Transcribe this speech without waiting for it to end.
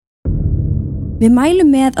Við mælum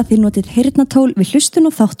með að þið notið heyrnartól við hlustun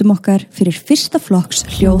og þáttum okkar fyrir fyrsta flokks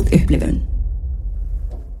hljóð upplifun.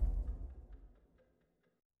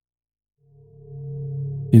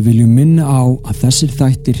 Við viljum minna á að þessir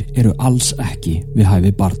þættir eru alls ekki við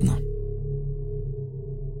hæfi barna.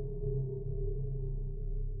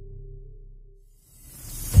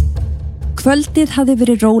 Kvöldið hafði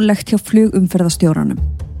verið rólegt hjá flugumferðarstjóranum.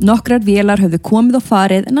 Nokkrar vélar höfðu komið og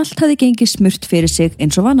farið en allt hafði gengið smurt fyrir sig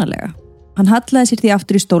eins og vanalega. Hann hallaði sér því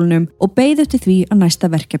aftur í stólnum og beið eftir því að næsta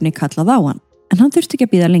verkefni kallaði á hann. En hann þurfti ekki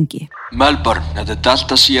að bíða lengi. Melbourne, þetta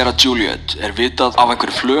Delta Sierra Juliet, vitað af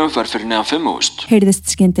einhverju flugumferð fyrir neðan 5.000. Heyrðist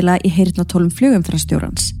skyndilega í heyrnartólum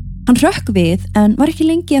flugumferðarstjórans. Hann hrökk við en var ekki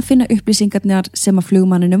lengi að finna upplýsingarnar sem að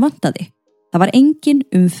flugmanninu vantaði. Það var engin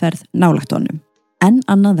umferð nálægt honum. En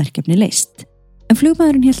annað verkefni leyst. En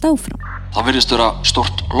flugmaðurinn hélt áfram. Það virðist vera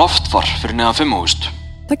stórt loftfar fyrir neðan 5.000.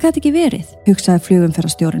 Það gat ekki verið, hugsaði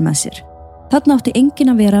flugumferðarstjórinn með sér. Þarna átti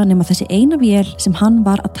enginn að vera nema þessi eina vél sem hann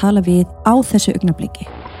var að tala við á þessu augnabliki.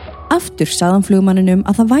 Aftur sagði hann flugmanninum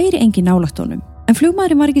að það væri engin nálægt honum. En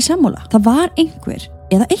flugmaðurinn var ekki sammála. Það var einhver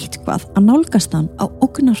eða eitthvað að nálgast hann á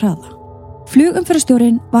ógnarhraða.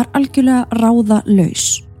 Flugumferðarstjórinn var algjörlega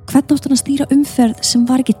ráðalaus. Hvernig átti hann að stýra umferð sem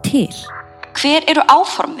var ekki til? Hver eru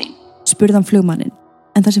áform þín? Spurði hann flugmanninn,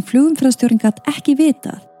 en það sem flugumferðarstjórinn gat ekki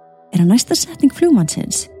vitað er að næsta setning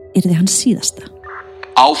flugmannsins yrði hans síðasta.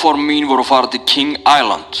 Áform mín voru að fara til King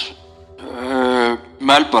Island.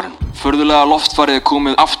 Melbourne, furðulega loftfarið er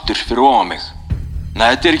komið aftur fyrir ofan mig. Nei,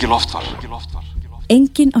 þetta er ekki loftfar.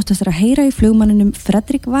 Enginn átti eftir að heyra í flugmanninum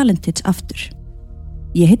Fredrich Valentinich aftur.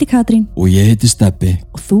 Ég heiti Katrín. Og ég heiti Stebbi.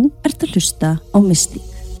 Og þú ert að hlusta á Mystík.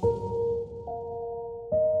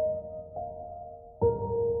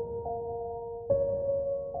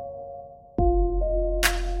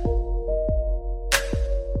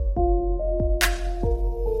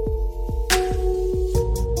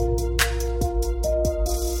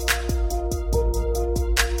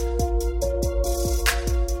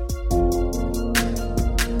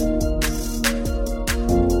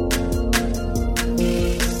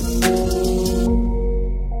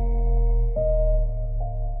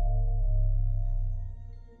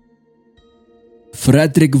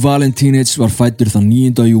 Fredrich Valentinich var fæddur þann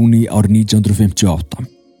 9. júní árið 1958.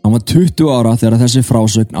 Hann var 20 ára þegar þessi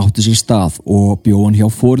frásögn átti sér stað og bjó hann hjá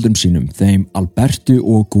foreldrum sínum, þeim Albertu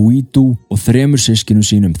og Guido og 3 systkinum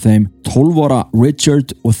sínum, þeim 12 ára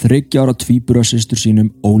Richard og 3 ára tvíburasystur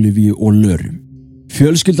sínum Olivia og Löru.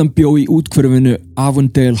 Fjölskyldan bjó í úthverfinu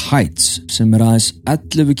Avondale Heights sem er aðeins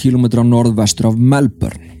 11 km norðvestur af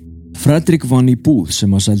Melbourne. Fredrich vann í búð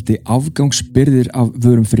sem að seldi afgangsbirgðir af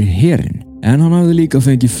vörum fyrir herinn. En hann hafði líka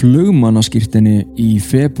fengið flugmannaskírteini í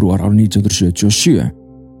febrúar árið 1977.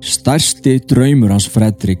 Stærsti draumur hans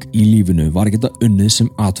Fredrich í lífinu var að geta unnið sem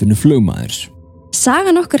atvinnuflugmaður.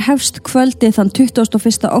 Sagan okkar hefst kvöldið þann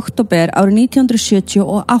 21. október árið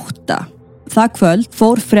 1978. Það kvöld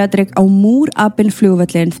fór Fredrich á Moorabbin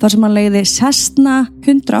flugvöllin þar sem hann leigði Cessna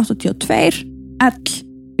 182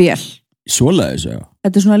 L-vél. Svoleiðis, já.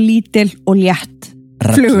 Þetta er svona lítil og létt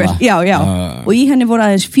flugvél. Já. Og í henni voru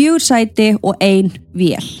aðeins 4 sæti og 1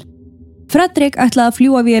 vél. Fredrich ætlaði að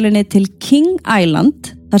fljúga vélinni til King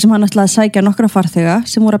Island þar sem hann ætlaði að sækja nokkra farþega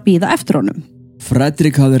sem voru að bíða eftir honum.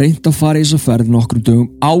 Fredrich hafði reynt að fara í þessa ferð nokkrum dögum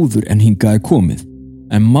áður en hingaði komið.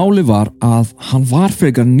 En máli var að hann var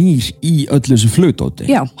frekar nýr í öllu þessu flugdóti.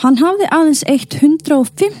 Já, hann hafði aðeins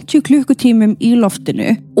 150 klukkutímum í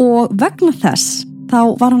loftinu og vegna þess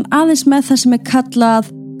þá var hann aðeins með það sem er kallað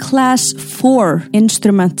Class 4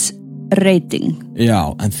 Instrument Rating. Já,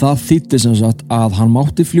 en það þýddi sem sagt að hann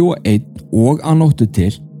mátti fljúga einn og að nóttu til,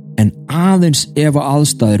 en aðeins ef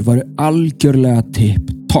aðstæður varu algjörlega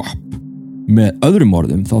tipp-topp. Með öðrum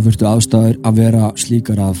orðum þá þurftu aðstæður að vera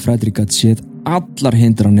slíkar að Fredrich gat séð allar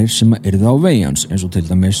hindranir sem að yrðu á vegi hans, eins og til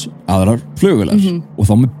dæmis aðrar flugvélar. Og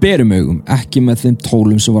þá með berum augum, ekki með þeim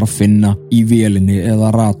tólum sem var að finna í vélinni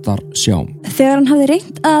eða radar sjám. Þegar hann hafði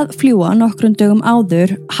reynt að fljúga nokkrum dögum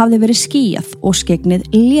áður hafði verið skýjað og skegnið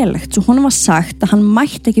lélegt, svo honum var sagt að hann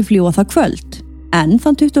mætti ekki fljúga það kvöld. En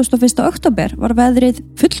þann 21. október var veðrið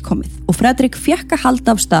fullkomið og Fredrich fékk að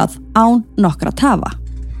halda af stað án nokkra tafa.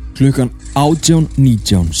 Klukkan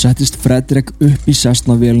 18:19 settist Fredrich upp í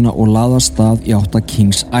Cessna-vélina og laði af stað í átt að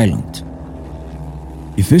Kings Island.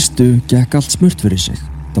 Í fyrstu gekk allt smurt fyrir sig.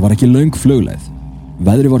 Það var ekki löng flugleið.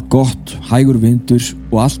 Veðrið var gott, hægur vindur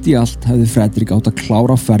og allt í allt hefði Fredrich átt að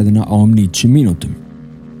klára ferðina á 90 mínútum.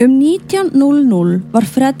 19:00 var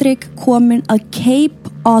Fredrich kominn að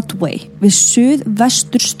Cape Otway við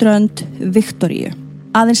suðvesturströnd Viktoríu.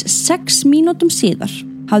 Aðeins 6 mínútum síðar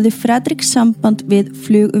hafði Fredrich samband við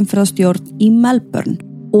flugumferðarstjórn í Melbourne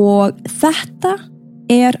og þetta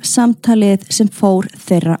samtalið sem fór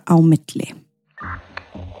þeirra á milli.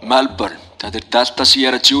 Melbourne, þetta Delta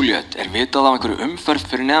Sierra Juliet. Vitað af einhverju umferð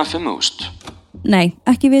fyrir neðan 5.000? Nei,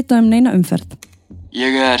 ekki vitað neina umferð.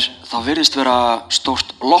 Það virðist vera stórt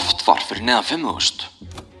loftfar fyrir neðan 5.000.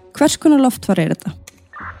 Hvers konar loftfar þetta?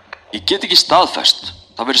 Ég get ekki staðfest.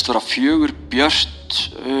 Það virðist vera 4 björt,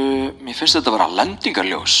 mér finnst þetta vera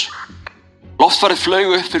lendingarljós. Loftfarið flaug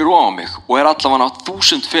upp fyrir ofan mig og allavega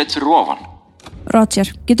 1000 fet fyrir ofan. Roger,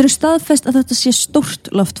 geturðu staðfest að þetta sé stórt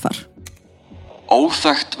loftfar?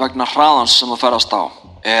 Óþekkt vegna hraðans sem það ferðast á.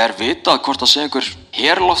 Vitað hvort það sé einhver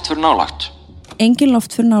herloftför nálægt? Engin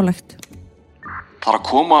loftför nálægt. Það að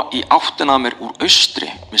koma í áttina að mér úr austri.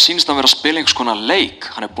 Mér sýnist að vera að spila einhvers konar leik.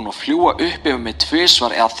 Hann búinn að fljúga upp yfir mig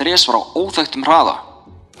 2 eða 3 á óþekktum hraða.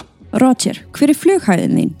 Roger, hver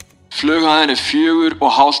flughæðin þín? Flughæðin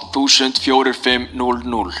 4.500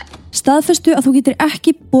 4500. Staðfestu að þú getur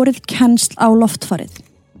ekki borið kennsl á loftfarið.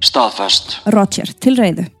 Staðfest. Roger, til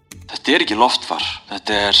reiðu. Þetta ekki loftfar.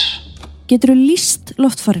 Geturðu lýst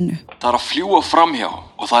loftfarinu? Það að fljúga framhjá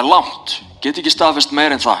og það langt. Get ekki staðfest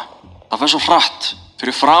meir en það. Það fer svo hratt.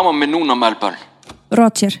 Fyrir framan mig núna, Melbourne.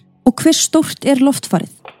 Roger, og hver stórt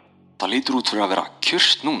loftfarið? Það lítur út fyrir að vera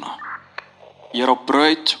kyrrt núna. Ég á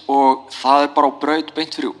braut og það bara á braut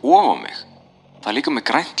beint fyrir ofan mig. Það líka með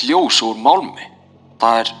grænt ljós úr málmi.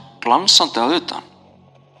 Það glansandi að utan.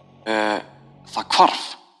 Það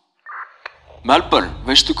hvarf. Melbourne,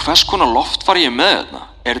 veistu hvers konar loftfar ég með þarna?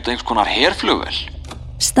 Þetta einhvers konar herflugvél?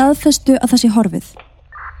 Staðfestu að það sé horfið.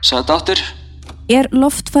 Sagði þetta aftur?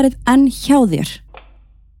 Loftfarið enn hjá þér?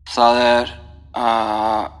 Það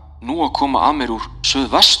nú að koma að mér úr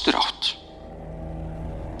suðvesturátt.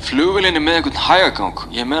 Flugvélin með einhvern hægagang.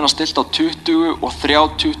 Ég með hana stilt á 20 og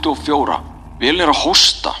 3:24. Vélin að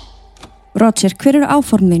hósta. Roger, hver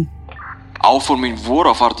áform þín? Áform mín voru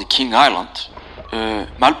að fara til King Island.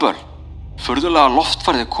 Melbourne, furðulega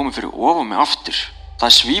loftfarið komið fyrir ofan mig aftur.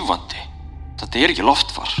 Það svífandi. Þetta ekki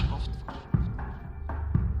loftfar.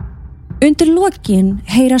 Undir lokin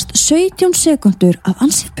heyrast 17 sekundur af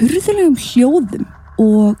ansi furðulegum hljóðum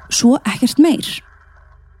og svo ekkert meir.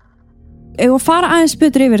 Ef að fara aðeins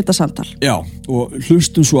betur yfir þetta samtal. Já, og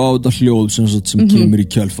hlustum svo á þetta hljóð sem kemur í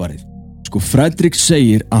kjölfarið. Fredrich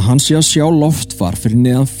segir að hann sé að sjá loftfar fyrir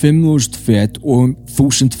neðan 5.000 fet og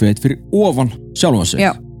 1.000 fet fyrir ofan sjálfan sig.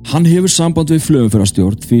 Já. Hann hefur samband við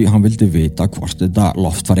flugumferðarstjórn því hann vildi vita hvort þetta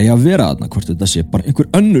loftfar eigi að vera þarna, hvort þetta sé bara einhver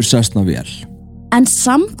önnur Cessna vél. En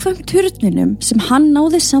samkvæmt turninum sem hann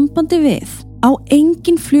náði sambandi við á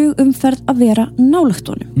engin flugumferð að vera nálægt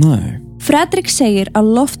honum. Nei. Fredrich segir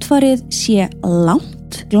að loftfarið sé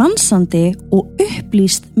langt, glansandi og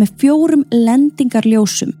upplýst með 4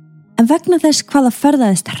 lendingarljósum. En vegna þess hvað það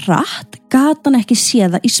ferðaðist hratt, gat hann ekki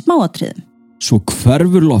séð það í smáatriðum. Svo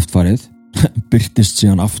hverfur loftfarið, birtist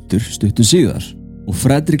síðan aftur stuttu síðar. Og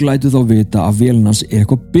Fredrich lætur þá vita að vélin hans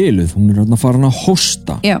eitthvað biluð, hún þarna farin að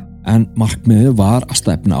hósta. Já. En markmiðið var að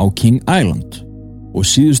stefna á King Island. Og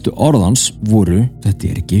síðustu orðans voru,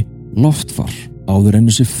 þetta ekki loftfar, áður en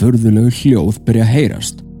þessi furðulegu hljóð byrja að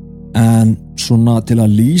heyrast. En svona til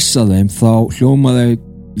að lýsa þeim þá hljómaði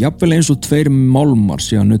jafnvel eins og 2 málmar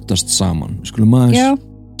sé að nuttast saman. Við skulum aðeins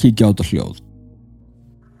kíkja á þetta hljóð.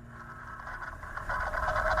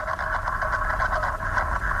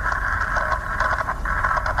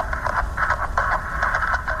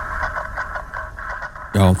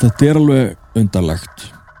 Já, þetta alveg undarlegt.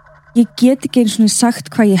 Ég get ekki einu svona sagt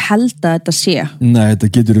hvað ég held að þetta sé. Nei, þetta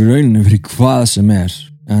getur í rauninni fyrir hvað sem er.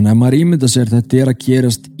 En ef maður ímynda sér þetta að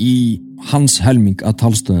gerast í hans helming að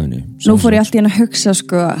talstöðunni. Nú fór ég allt í að hugsa mér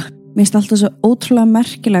finnst alltaf svo ótrúlega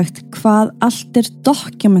merkilegt hvað allt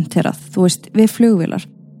dokumenterað, þú veist, við flugvélar.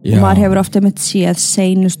 Og maður hefur ofta séð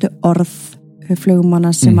seinustu orð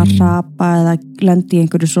flugmanna sem að rapa eða lendi í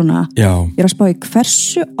einhverju svona. Já. Ég að spá í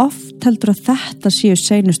hversu oft heldur að þetta séu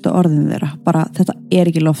seinustu orðin þeirra. Bara þetta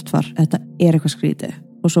ekki loftfar, þetta eitthvað skrítið.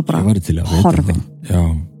 Og svo bara horfin. Já.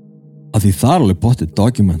 Að því það alveg pottið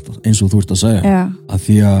dokumentað eins og þú ert að segja. Já. Að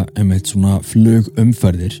því að einmitt svona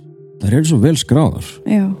flugumferðir, það svo vel skráðar.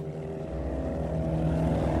 Já.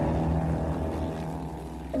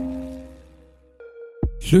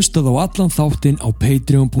 Hlustað á allan þáttinn á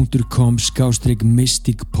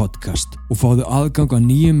patreon.com/mystic podcast og fáðu aðgang að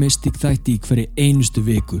nýju Mystic þætti í hverju einustu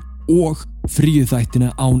viku og fríu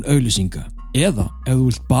þættina án auglýsinga. Eða ef þú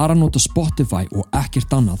vilt bara nota Spotify og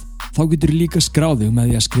ekkert annað, þá getur líka skráðið með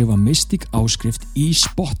því að skrifa Mystic áskrift í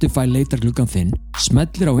Spotify leitargluggan þinn,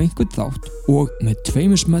 smellir á einhvern þátt og með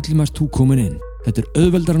 2 smellum ert þú komin inn. Þetta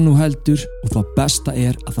auðveldara nú heldur og það besta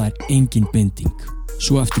að það engin binding.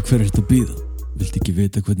 Svo eftir hver þetta bíða. Viltu ekki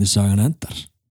vita hvernig sagan endar?